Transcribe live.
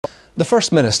The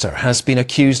First Minister has been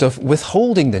accused of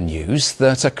withholding the news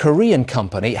that a Korean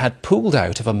company had pulled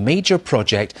out of a major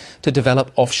project to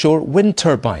develop offshore wind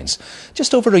turbines.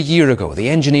 Just over a year ago, the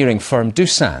engineering firm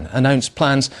Doosan announced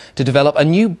plans to develop a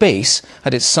new base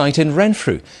at its site in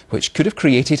Renfrew, which could have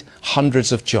created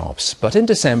hundreds of jobs. But in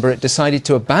December, it decided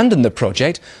to abandon the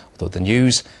project, although the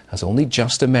news has only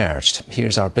just emerged.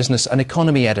 Here's our business and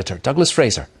economy editor, Douglas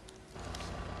Fraser.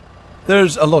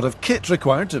 There's a lot of kit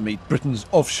required to meet Britain's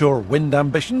offshore wind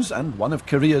ambitions, and one of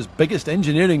Korea's biggest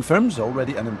engineering firms,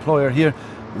 already an employer here,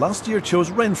 last year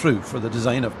chose Renfrew for the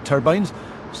design of turbines,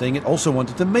 saying it also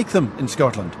wanted to make them in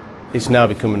Scotland. It's now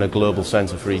becoming a global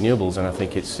centre for renewables, and I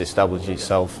think it's established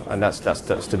itself, and that's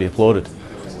to be applauded.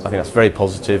 I think that's very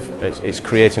positive. It's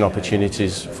creating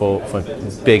opportunities for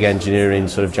big engineering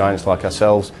sort of giants like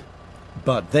ourselves.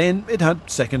 But then it had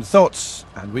second thoughts,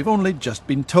 and we've only just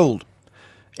been told.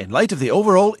 In light of the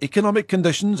overall economic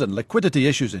conditions and liquidity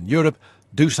issues in Europe,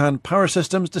 Doosan Power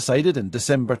Systems decided in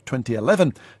December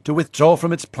 2011 to withdraw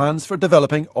from its plans for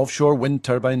developing offshore wind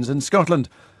turbines in Scotland.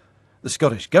 The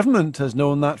Scottish Government has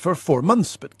known that for 4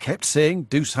 months, but kept saying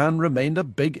Doosan remained a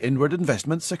big inward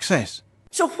investment success.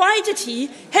 So why did he,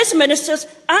 his ministers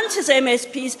and his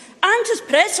MSPs and his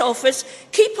press office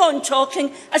keep on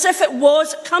talking as if it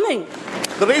was coming?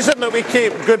 The reason that we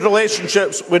keep good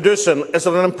relationships with Doosan is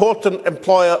they're an important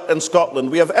employer in Scotland.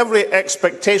 We have every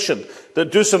expectation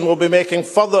that Doosan will be making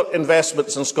further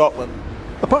investments in Scotland.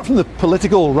 Apart from the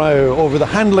political row over the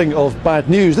handling of bad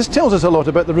news, this tells us a lot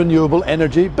about the renewable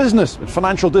energy business. In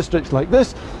financial districts like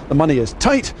this, the money is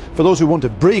tight. For those who want to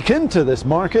break into this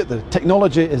market, the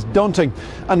technology is daunting.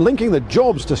 And linking the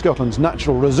jobs to Scotland's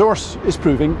natural resource is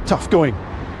proving tough going.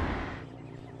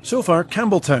 So far,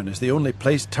 Campbelltown is the only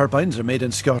place turbines are made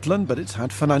in Scotland, but it's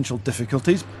had financial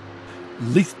difficulties.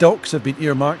 Leith docks have been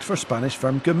earmarked for Spanish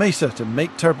firm Gamesa to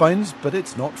make turbines, but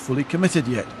it's not fully committed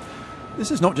yet. This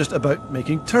is not just about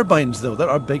making turbines, though. There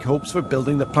are big hopes for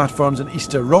building the platforms in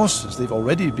Easter Ross, as they've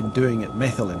already been doing at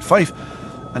Methil in Fife,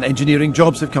 and engineering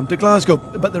jobs have come to Glasgow.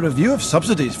 But the review of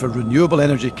subsidies for renewable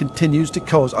energy continues to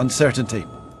cause uncertainty.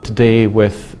 Today,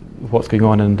 with what's going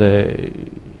on in the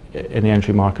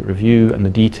energy market review and the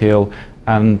detail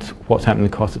and what's happening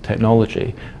in the cost of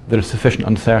technology, there is sufficient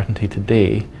uncertainty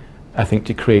today, I think,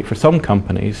 to create for some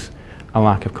companies a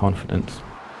lack of confidence.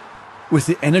 With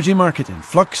the energy market in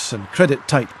flux and credit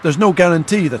tight, there's no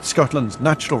guarantee that Scotland's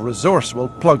natural resource will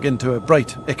plug into a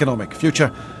bright economic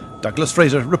future. Douglas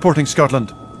Fraser, reporting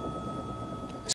Scotland.